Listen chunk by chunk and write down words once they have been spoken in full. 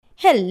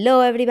Hello,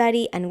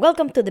 everybody, and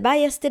welcome to the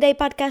Bias Today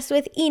podcast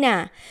with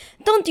Ina.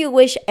 Don't you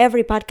wish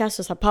every podcast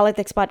was a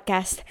politics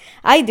podcast?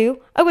 I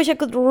do. I wish I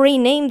could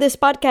rename this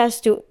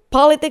podcast to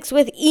Politics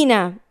with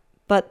Ina,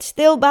 but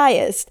still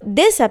biased.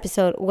 This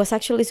episode was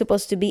actually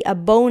supposed to be a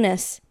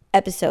bonus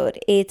episode.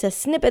 It's a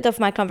snippet of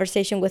my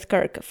conversation with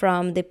Kirk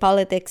from the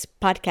Politics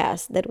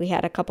podcast that we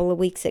had a couple of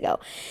weeks ago.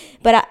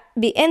 But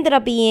it ended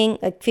up being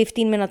like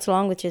 15 minutes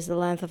long, which is the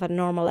length of a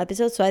normal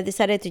episode. So I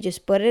decided to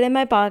just put it in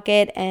my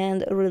pocket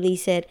and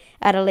release it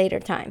at a later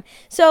time.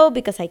 So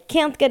because I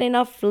can't get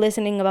enough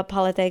listening about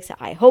politics,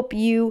 I hope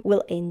you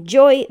will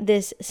enjoy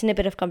this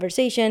snippet of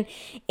conversation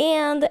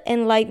and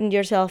enlighten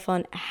yourself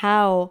on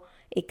how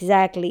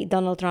exactly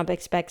Donald Trump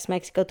expects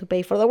Mexico to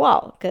pay for the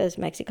wall, because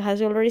Mexico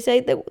has already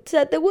said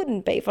they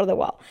wouldn't pay for the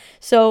wall.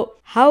 So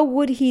how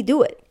would he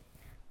do it?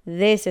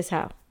 This is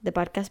how the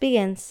podcast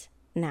begins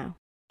now.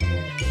 I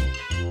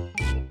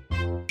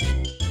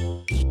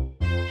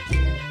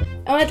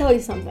want to tell you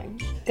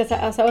something, because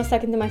as I was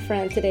talking to my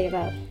friend today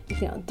about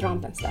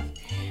Trump and stuff.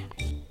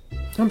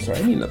 I'm sorry,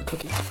 I need another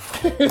cookie.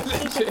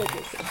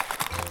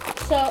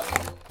 So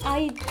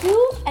I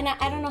do, and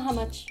I don't know how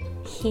much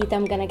heat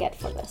I'm gonna get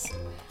for this.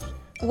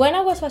 When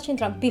I was watching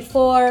Trump,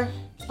 before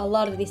a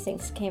lot of these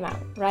things came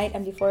out, right?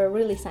 And before it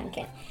really sank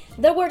in,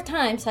 there were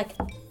times, like,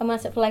 I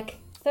must have, like,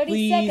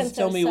 30 seconds or so. Please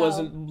tell me it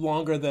wasn't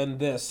longer than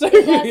this.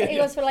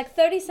 It was for, like,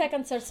 30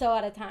 seconds or so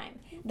at a time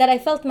that I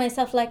felt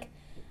myself like,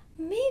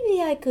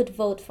 maybe I could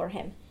vote for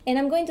him. And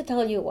I'm going to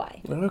tell you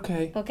why.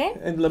 Okay. Okay?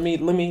 And let me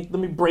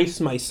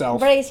brace myself.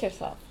 Brace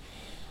yourself.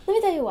 Let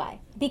me tell you why.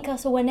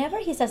 Because whenever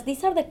he says,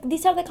 these are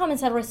the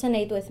comments that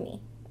resonate with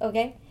me,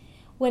 okay?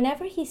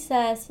 Whenever he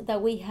says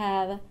that we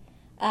have...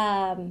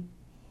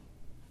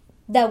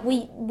 that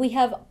we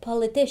have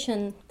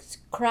politicians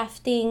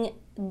crafting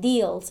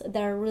deals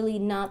that are really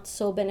not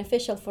so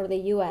beneficial for the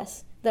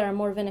U.S., that are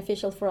more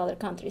beneficial for other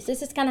countries.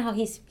 This is kind of how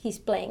he's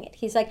playing it.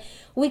 He's like,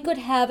 we could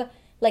have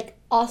like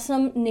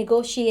awesome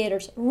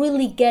negotiators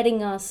really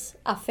getting us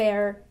a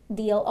fair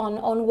deal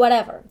on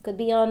whatever. It could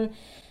be on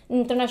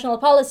international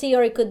policy,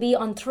 or it could be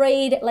on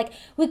trade. Like,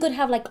 we could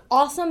have like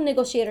awesome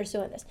negotiators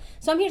doing this.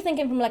 So I'm here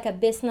thinking from like a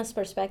business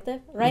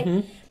perspective, right?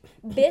 Mm-hmm.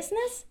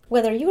 Business,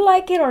 whether you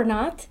like it or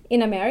not,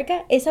 in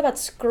America, is about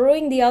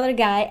screwing the other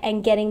guy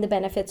and getting the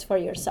benefits for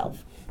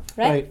yourself,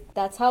 right?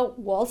 That's how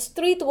Wall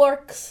Street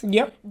works.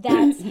 Yep.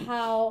 That's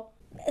how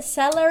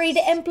salaried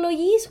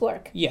employees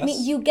work. Yes. I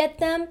mean, you get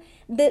them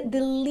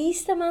the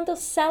least amount of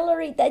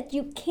salary that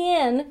you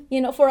can,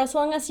 for as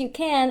long as you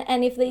can,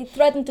 and if they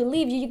threaten to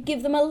leave you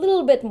give them a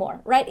little bit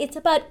more, right? It's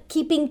about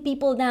keeping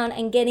people down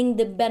and getting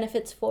the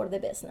benefits for the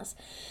business.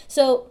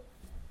 So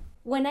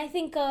when I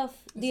think of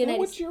the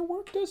United States... Is that what your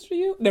work does for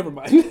you? Never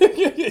mind.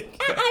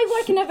 I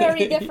work in a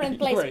very different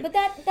place, right. But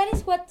that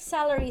is what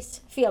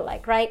salaries feel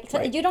like, right? So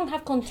right? You don't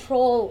have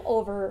control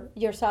over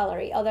your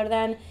salary other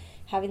than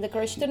having the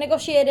courage to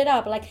negotiate it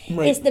up. Like,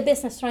 right. Is the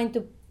business trying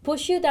to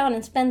push you down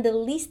and spend the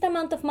least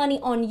amount of money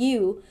on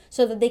you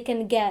so that they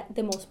can get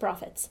the most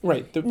profits?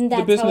 Right. The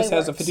business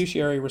has a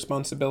fiduciary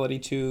responsibility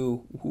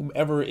to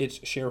whomever its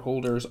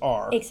shareholders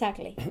are.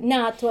 Exactly.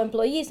 Not to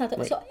employees. Not to,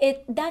 right. So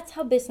that's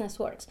how business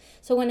works.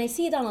 So when I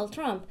see Donald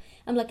Trump,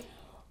 I'm like,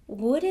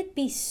 would it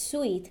be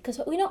sweet? Because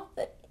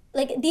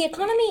like the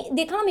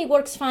economy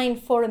works fine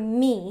for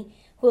me,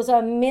 who's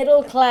a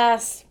middle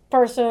class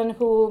person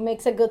who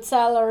makes a good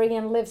salary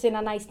and lives in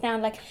a nice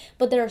town,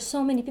 but there are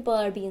so many people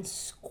that are being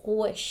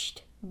squished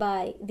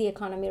by the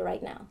economy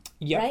right now.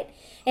 Yep. Right?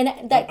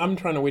 And I'm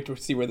trying to wait to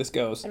see where this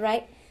goes.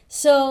 Right?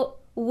 So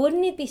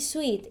wouldn't it be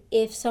sweet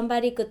if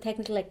somebody could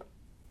technically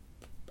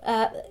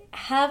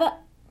have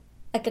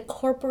a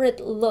corporate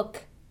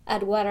look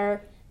at what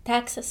our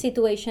tax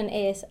situation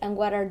is and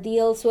what our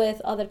deals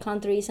with other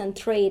countries and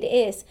trade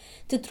is,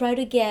 to try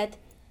to get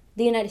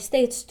the United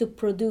States to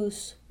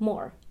produce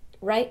more,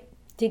 right?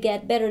 To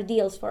get better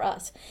deals for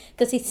us.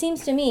 Because it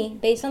seems to me,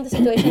 based on the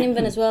situation in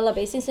Venezuela,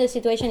 based on the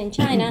situation in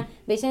China,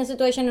 based on the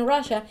situation in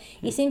Russia,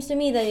 it seems to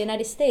me that the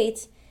United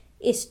States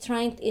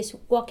is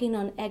walking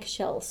on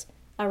eggshells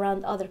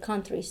around other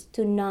countries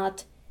to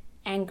not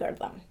anger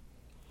them.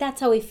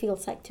 That's how it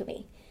feels like to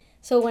me.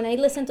 So when I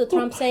listen to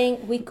Trump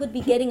saying we could be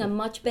getting a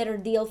much better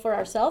deal for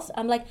ourselves,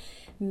 I'm like,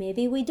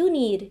 maybe we do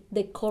need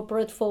the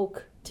corporate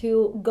folk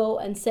to go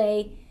and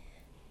say,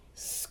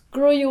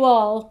 screw you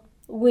all,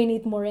 we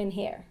need more in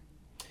here.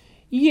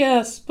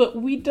 Yes,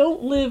 but we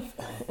don't live,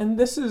 and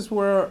this is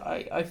where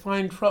I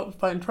find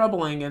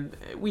troubling, and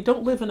we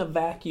don't live in a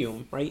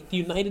vacuum, right? The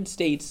United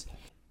States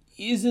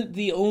isn't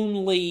the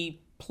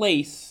only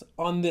place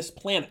on this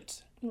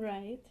planet.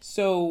 Right.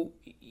 So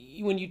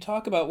when you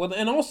talk about,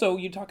 and also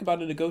you talk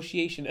about a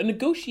negotiation. A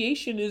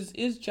negotiation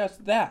is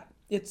just that.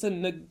 It's a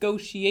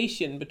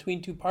negotiation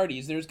between two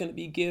parties. There's going to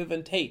be give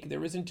and take.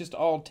 There isn't just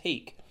all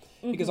take.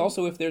 Mm-hmm. Because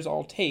also if there's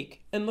all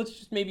take, and let's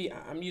just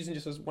I'm using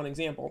just as one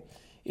example,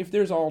 if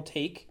there's all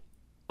take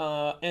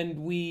and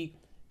we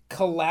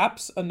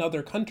collapse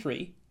another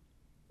country,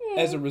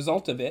 as a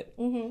result of it.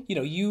 You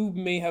know, you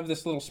may have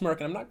this little smirk,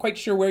 and I'm not quite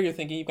sure where you're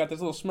thinking. You've got this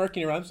little smirk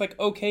in your eye. It's like,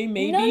 okay,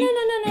 maybe.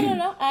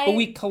 No. But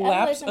we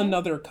collapse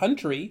another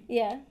country.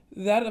 Yeah.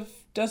 That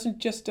doesn't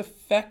just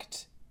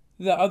affect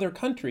the other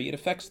country. It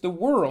affects the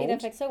world. It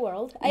affects the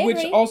world. I which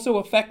agree. also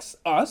affects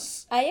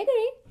us. I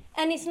agree.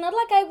 And it's not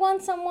like I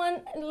want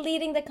someone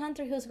leading the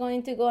country who's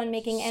going to go and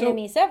making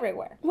enemies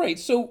everywhere. Right.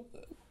 So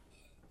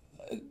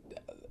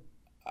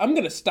I'm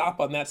going to stop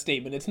on that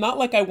statement. It's not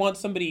like I want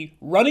somebody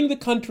running the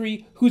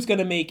country who's going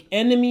to make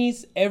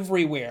enemies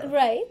everywhere.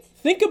 Right.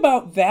 Think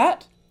about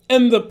that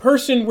and the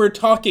person we're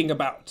talking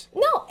about.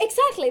 No,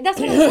 exactly. That's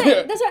what I'm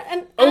saying. That's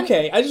what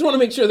okay, I just want to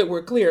make sure that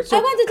we're clear. So I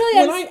want to tell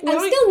you,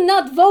 I'm still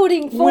not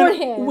voting for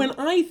him. When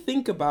I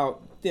think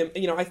about them,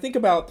 you know, I think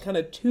about kind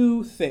of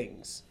two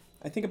things.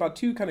 I think about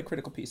two kind of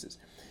critical pieces.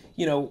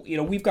 You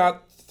know, we've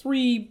got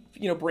three,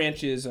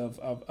 branches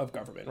of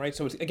government, right?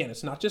 So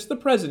it's not just the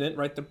president,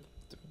 right?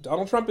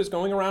 Donald Trump is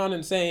going around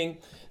and saying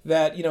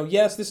that,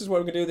 yes, this is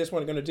what we're going to do, this is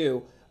what we're going to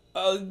do.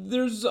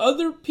 There's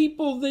other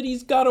people that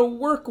he's got to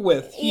work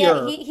with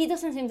here. Yeah, he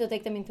doesn't seem to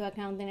take them into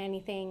account in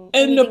anything.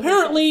 And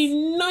apparently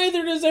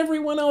neither does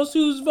everyone else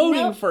who's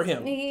voting for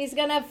him. He's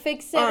going to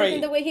fix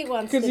everything the way he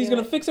wants to. Because he's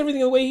going to fix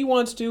everything the way he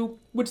wants to,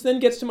 which then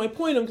gets to my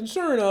point of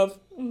concern of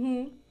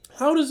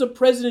how does a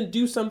president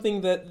do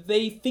something that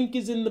they think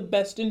is in the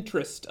best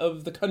interest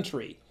of the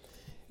country?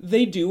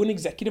 They do an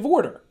executive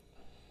order.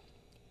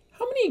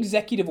 How many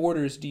executive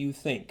orders do you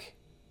think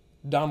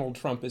Donald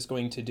Trump is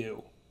going to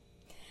do?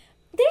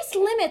 There's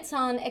limits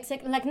on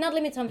not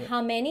limits on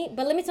how many,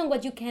 but limits on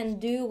what you can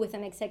do with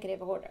an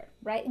executive order,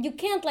 right? You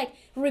can't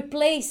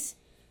replace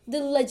the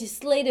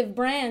legislative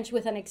branch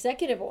with an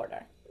executive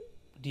order.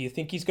 Do you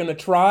think he's going to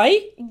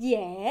try?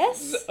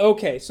 Yes.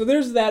 Okay, so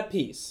there's that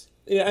piece.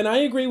 And I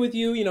agree with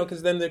you,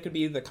 because then there could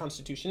be the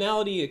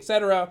constitutionality,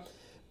 etc.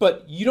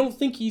 But you don't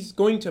think he's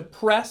going to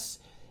press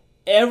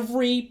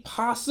every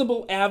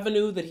possible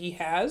avenue that he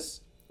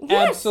has?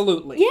 Yes.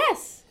 Absolutely.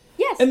 Yes.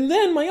 And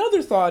then my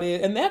other thought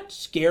is, and that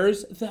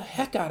scares the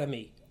heck out of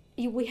me.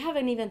 We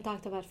haven't even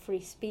talked about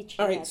free speech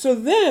yet. All right, so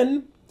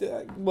then,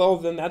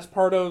 then that's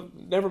part of,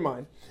 never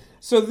mind.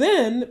 So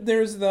then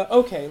there's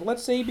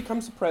let's say he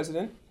becomes the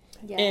president,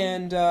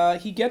 and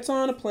he gets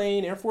on a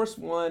plane, Air Force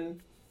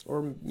One,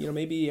 or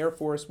maybe Air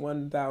Force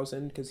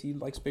 1000, because he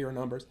likes bigger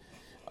numbers.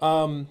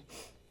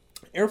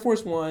 Air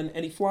Force One,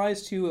 and he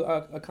flies to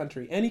a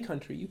country, any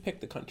country, you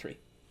pick the country,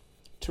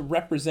 to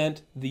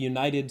represent the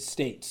United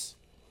States.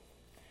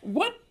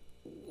 What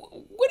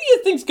do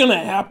you think's going to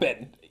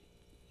happen?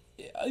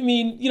 I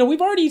mean,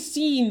 we've already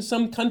seen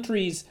some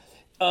countries'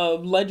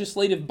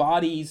 legislative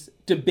bodies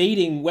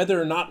debating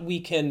whether or not we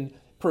can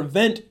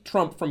prevent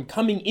Trump from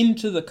coming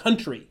into the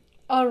country.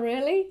 Oh,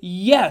 really?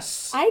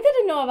 Yes. I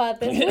didn't know about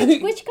this.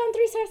 Which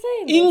countries are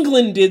saying this?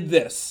 England did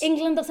this.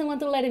 England doesn't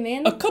want to let him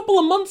in? A couple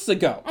of months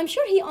ago. I'm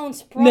sure he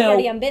owns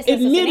property and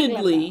businesses in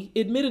England.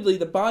 Admittedly,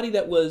 the body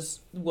that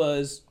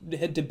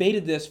had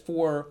debated this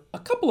for a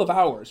couple of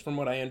hours, from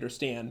what I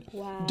understand,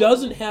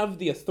 doesn't have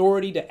the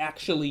authority to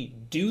actually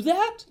do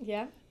that.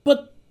 Yeah.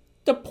 But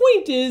the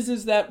point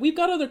is that we've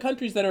got other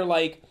countries that are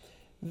like,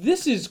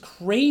 this is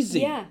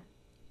crazy. Yeah.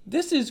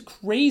 This is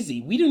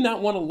crazy. We do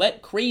not want to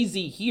let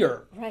crazy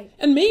here. Right.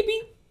 And maybe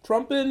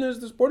Trump and his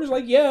supporters are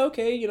like, yeah,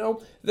 okay,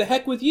 the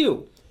heck with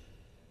you.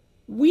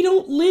 We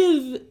don't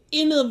live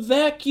in a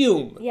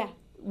vacuum. Yeah.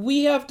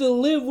 We have to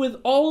live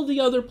with all the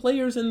other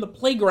players in the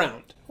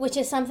playground. Which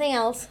is something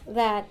else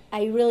that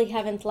I really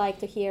haven't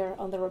liked to hear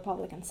on the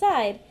Republican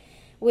side,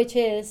 which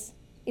is,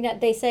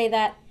 they say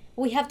that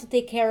we have to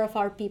take care of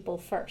our people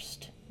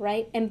first.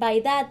 Right? And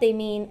by that they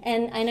mean,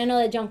 and I know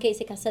that John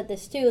Kasich has said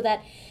this too,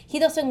 that he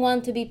doesn't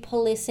want to be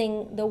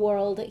policing the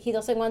world. He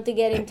doesn't want to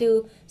get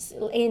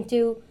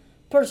into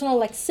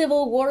personal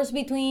civil wars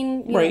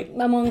between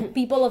among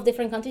people of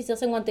different countries. He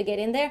doesn't want to get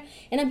in there.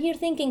 And I'm here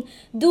thinking,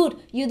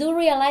 dude, you do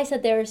realize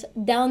that there's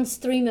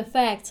downstream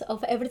effects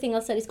of everything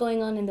else that is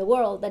going on in the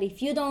world, that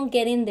if you don't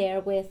get in there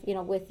with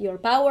your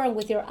power and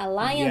with your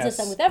alliances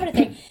and with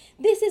everything,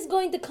 this is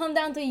going to come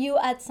down to you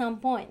at some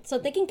point. So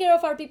taking care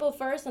of our people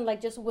first and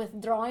just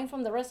withdrawing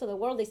from the rest of the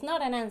world is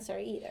not an answer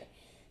either.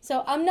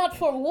 So I'm not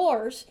for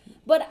wars,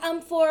 but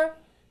I'm for,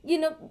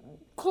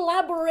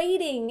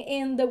 collaborating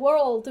in the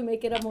world to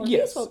make it a more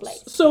peaceful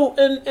place. So,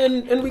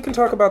 and we can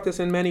talk about this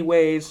in many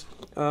ways.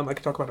 I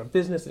can talk about our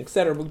business, and et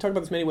cetera. We can talk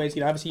about this in many ways.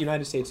 Obviously, the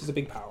United States is a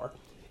big power.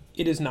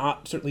 It is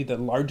not certainly the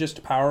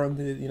largest power of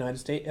the United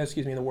States,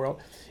 in the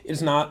world. It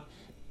is not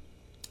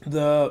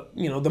the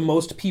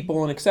most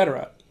people and et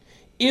cetera.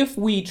 If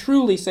we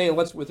truly say,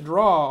 let's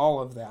withdraw all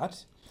of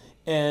that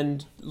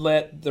and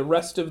let the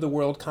rest of the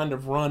world kind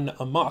of run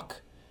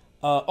amok,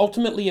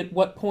 ultimately at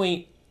what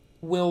point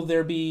will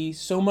there be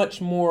so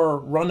much more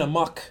run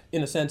amok,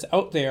 in a sense,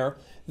 out there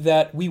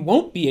that we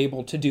won't be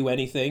able to do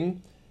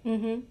anything,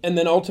 and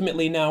then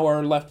ultimately now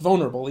are left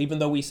vulnerable, even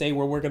though we say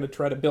we're going to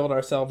try to build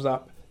ourselves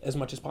up as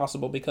much as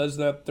possible, because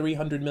the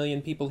 300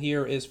 million people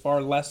here is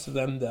far less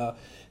than the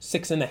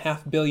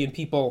 6.5 billion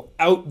people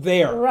out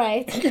there.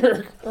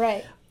 Right.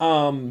 Right.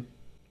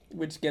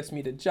 which gets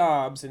me to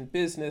jobs and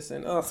business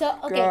and So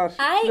okay, gosh,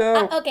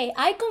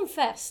 I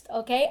confessed.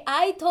 Okay,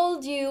 I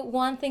told you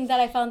one thing that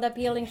I found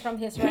appealing from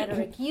his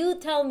rhetoric. You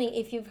tell me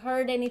if you've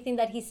heard anything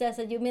that he says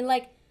that you mean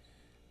like,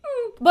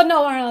 but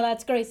no,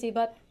 that's crazy.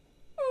 But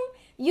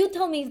you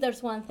tell me if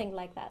there's one thing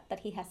like that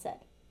he has said.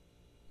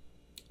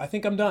 I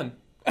think I'm done.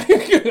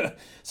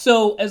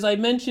 So as I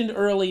mentioned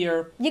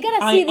earlier, You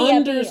gotta see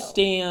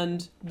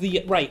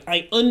the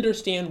I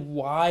understand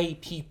why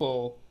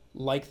people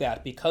like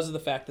that, because of the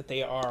fact that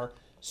they are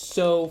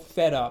so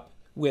fed up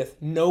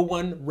with no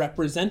one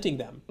representing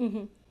them.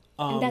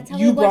 And that's how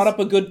You it brought was. up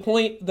a good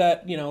point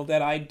that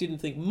that I didn't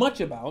think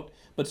much about,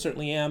 but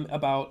certainly am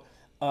about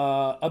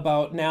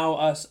now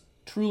us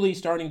truly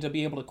starting to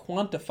be able to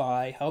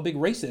quantify how big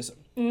racism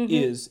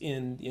is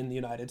in the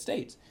United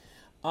States.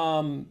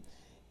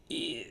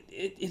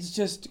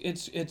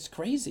 It's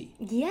crazy.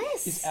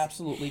 Yes. It's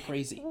absolutely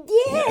crazy.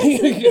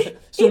 Yes.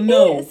 So It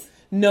no, is.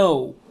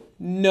 no,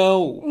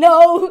 no.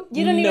 No,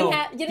 you don't No, even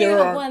have. You don't there even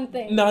have are one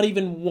thing. Not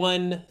even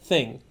one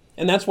thing.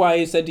 And that's why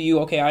I said to you,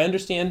 okay, I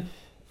understand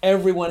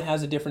everyone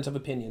has a difference of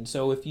opinion.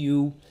 So if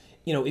you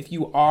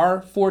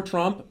are for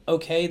Trump,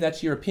 okay,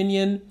 that's your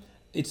opinion.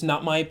 It's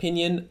not my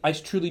opinion. I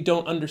truly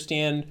don't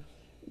understand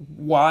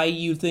why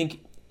you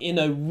think in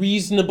a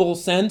reasonable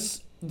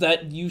sense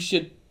that you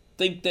should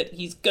think that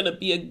he's going to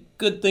be a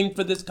good thing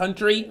for this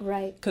country.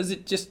 Right. Because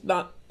it's just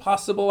not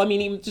possible. I mean,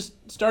 even just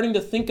starting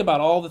to think about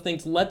all the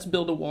things. Let's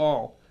build a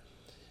wall.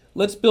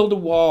 Let's build a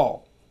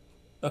wall.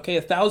 Okay,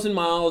 1,000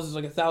 miles is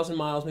like 1,000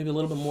 miles, maybe a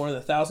little bit more than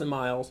 1,000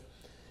 miles.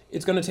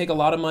 It's going to take a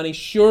lot of money.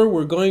 Sure,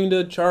 we're going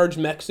to charge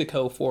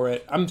Mexico for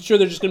it. I'm sure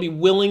they're just going to be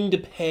willing to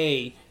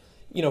pay,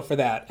 for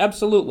that.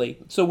 Absolutely.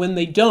 So when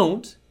they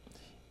don't,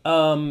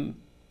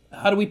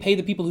 how do we pay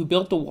the people who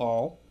built the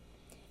wall?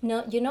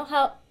 No, you know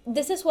how.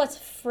 This is what's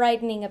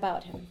frightening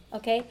about him.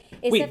 Okay.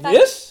 It's Wait, the fact-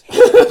 this?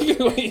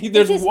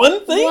 There's This is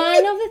one thing?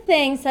 One of the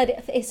things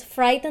that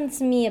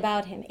frightens me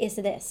about him is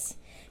this.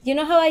 You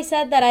know how I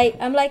said that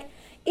I'm like,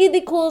 it'd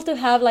be cool to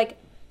have like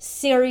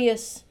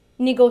serious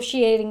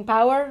negotiating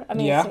power. I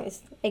mean, Yeah.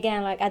 it's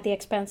again like at the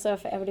expense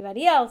of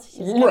everybody else. It's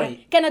just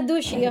Right. kind of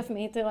douchey of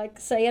me to like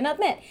say and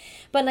admit,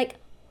 but like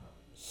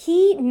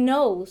he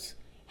knows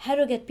how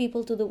to get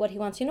people to do what he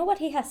wants. You know what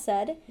he has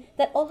said?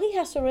 That all he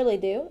has to really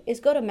do is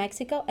go to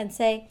Mexico and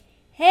say,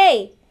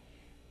 "Hey,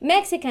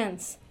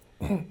 Mexicans,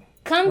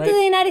 come to Right.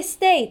 the United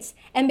States,"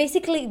 and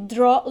basically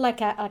draw like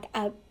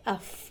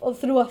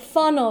through a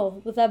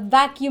funnel with a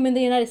vacuum in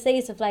the United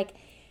States of like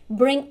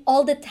bring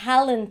all the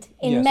talent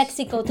in Yes.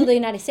 Mexico to the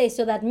United States,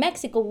 so that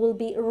Mexico will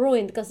be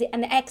ruined, because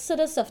an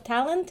exodus of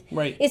talent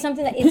Right. is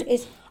something that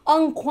is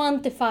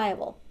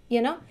unquantifiable.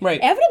 Right.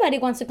 Everybody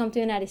wants to come to the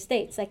United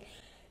States. Like,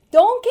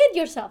 don't kid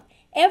yourself.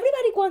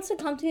 Everybody wants to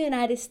come to the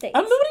United States.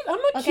 I'm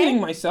not Okay? kidding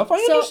myself. I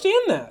So,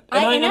 understand that,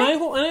 and I- I and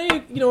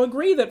I-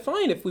 agree that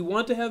fine, if we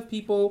want to have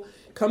people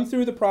come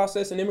through the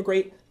process and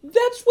immigrate,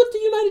 that's what the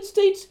United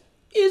States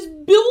is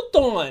built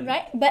on.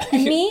 Right, but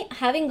me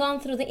having gone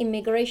through the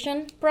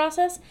immigration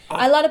process,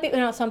 a lot of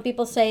people, some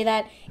people say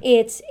that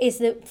it's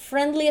the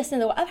friendliest in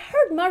the world. I've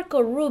heard Marco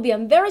Rubio.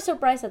 I'm very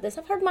surprised at this.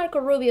 I've heard Marco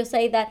Rubio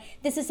say that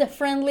this is the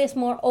friendliest,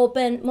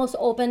 most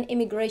open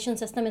immigration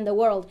system in the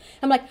world.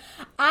 I'm like,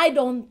 I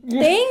don't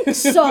think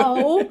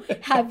so.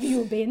 Have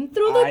you been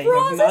through the I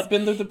process? have not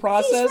been through the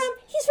process.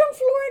 He's from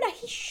Florida.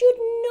 He should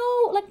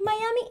know. Like,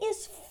 Miami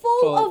is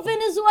full of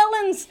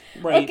Venezuelans.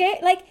 Right. Okay,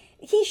 like.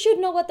 He should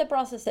know what the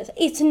process is.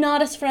 It's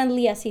not as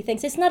friendly as he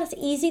thinks. It's not as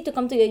easy to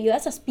come to the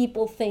U.S. as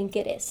people think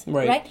it is.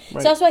 Right. So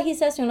that's why he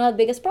says, the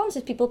biggest problem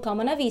is people come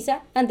on a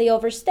visa and they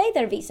overstay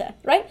their visa,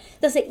 right?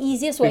 That's the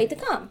easiest way to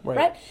come,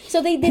 right? So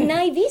they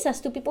deny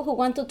visas to people who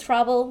want to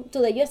travel to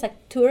the U.S.,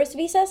 like tourist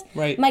visas.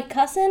 Right. My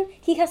cousin,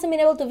 he hasn't been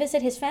able to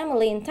visit his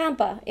family in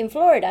Tampa, in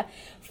Florida,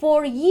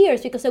 for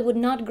years because they would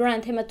not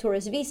grant him a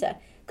tourist visa.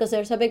 Because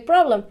there's a big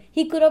problem.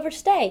 He could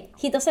overstay.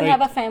 He doesn't Right.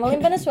 have a family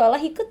in Venezuela.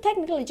 He could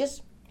technically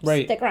just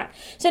Right. stick around.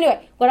 So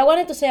anyway, what I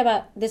wanted to say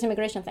about this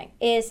immigration thing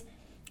is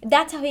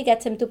that's how he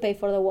gets him to pay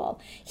for the wall.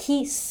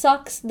 He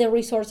sucks the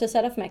resources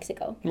out of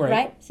Mexico,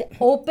 right? So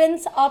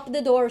opens up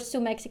the doors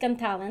to Mexican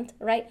talent,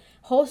 right?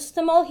 Hosts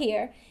them all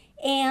here,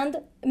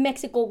 and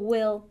Mexico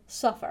will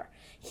suffer.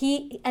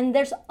 And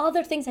there's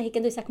other things that he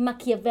can do. It's like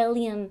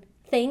Machiavellian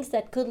things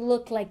that could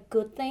look like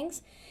good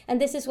things. And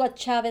this is what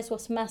Chavez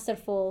was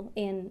masterful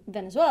in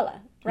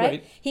Venezuela,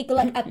 right? He could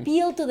like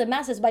appeal to the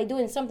masses by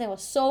doing something that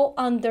was so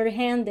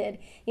underhanded.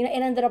 It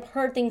ended up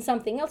hurting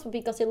something else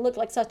because it looked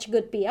like such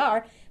good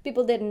PR.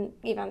 People didn't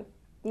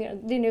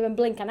even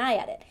blink an eye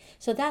at it.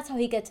 So that's how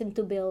he gets him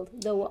to build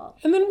the wall.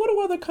 And then what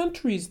do other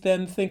countries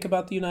then think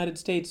about the United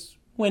States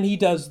when he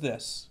does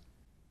this?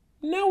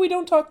 Now we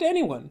don't talk to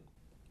anyone.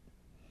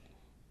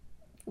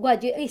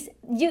 What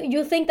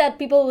you think that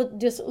people would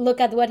just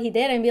look at what he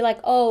did and be like,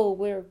 oh,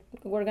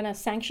 we're gonna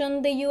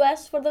sanction the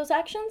U.S. for those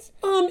actions?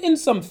 In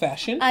some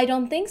fashion. I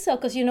don't think so,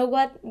 because you know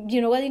what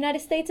the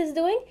United States is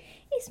doing?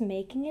 It's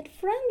making it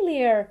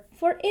friendlier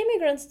for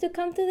immigrants to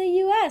come to the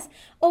U.S.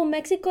 Oh,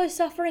 Mexico is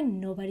suffering.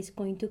 Nobody's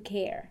going to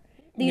care.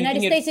 The United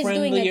Making it States is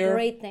doing a friendlier.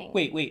 great thing.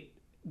 Wait.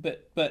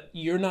 But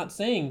you're not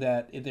saying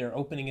that they're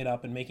opening it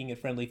up and making it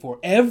friendly for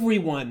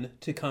everyone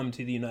to come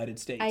to the United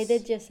States. I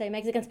did just say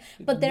Mexicans,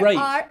 but there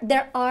Right.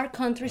 are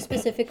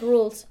country-specific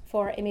rules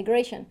for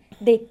immigration.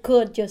 They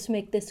could just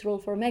make this rule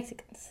for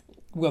Mexicans.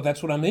 Well,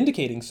 that's what I'm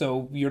indicating.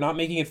 So you're not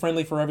making it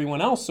friendly for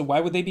everyone else. So why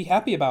would they be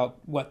happy about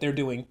what they're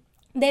doing?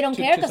 They don't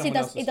To- care to because someone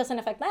else's. it doesn't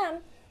affect them,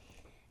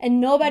 and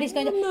nobody's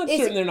going to. I'm not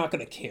certain they're not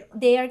going to care.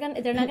 They're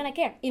not gonna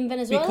care in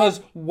Venezuela.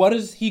 Because what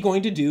is he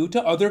going to do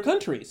to other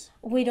countries?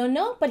 We don't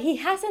know, but he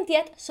hasn't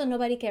yet, so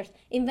nobody cares.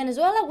 In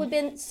Venezuela, we've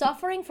been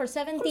suffering for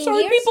 17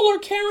 Sorry, years. people are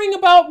caring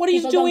about what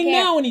he's People don't doing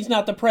care. now and he's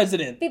not the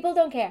president. People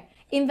don't care.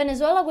 In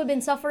Venezuela, we've been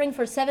suffering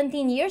for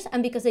 17 years,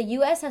 and because the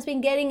U.S. has been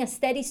getting a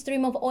steady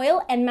stream of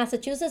oil, and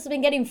Massachusetts has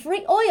been getting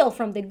free oil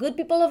from the good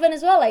people of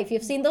Venezuela. If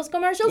you've seen those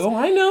commercials, Oh,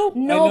 I know.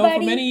 nobody I know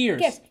for many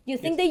years. cares. You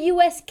think the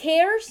U.S.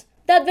 cares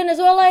that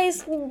Venezuela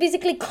is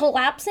basically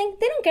collapsing?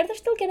 They don't care. They're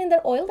still getting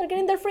their oil. They're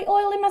getting their free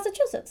oil in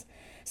Massachusetts.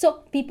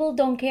 So people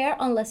don't care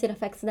unless it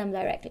affects them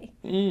directly.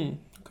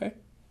 Okay.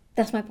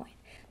 That's my point.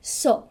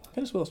 So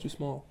Venezuela's too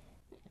small.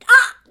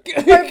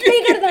 we're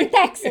bigger than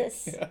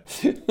Texas.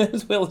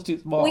 Venezuela's too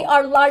small. We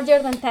are larger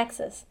than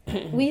Texas.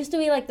 We used to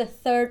be like the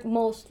third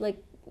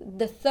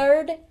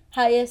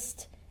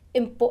highest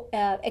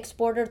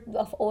exporter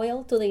of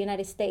oil to the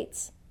United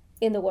States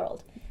in the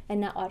world. And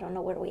now I don't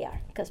know where we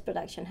are because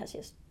production has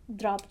just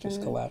dropped. Just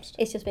and collapsed.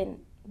 It's just been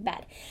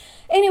bad.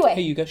 Anyway,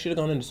 Hey, you guys should have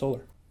gone into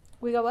solar.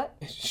 we got what?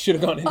 Should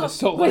have gone into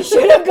solar. We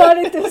should have gone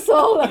into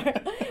solar.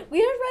 We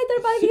are right there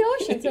by the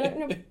ocean, so you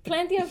know,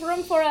 plenty of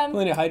room for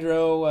Plenty of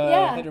hydro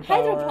hydro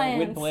power,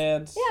 wind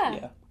plants.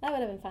 plants. Yeah, that would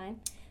have been fine.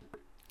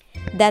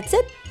 That's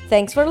it.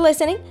 Thanks for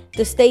listening.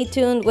 To stay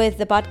tuned with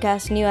the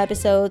podcast, new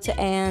episodes,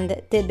 and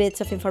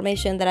tidbits of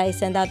information that I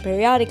send out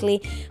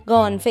periodically, go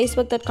on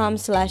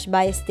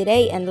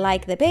facebook.com/biastoday and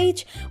like the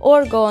page,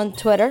 or go on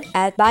Twitter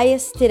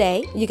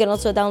 @biastoday. You can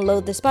also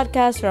download this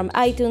podcast from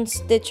iTunes,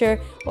 Stitcher,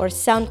 or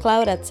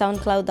SoundCloud at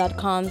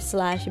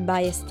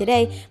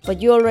soundcloud.com/biastoday.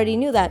 But you already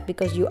knew that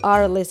because you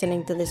are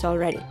listening to this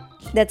already.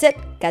 That's it.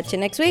 Catch you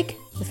next week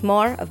with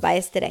more of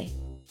Bias Today.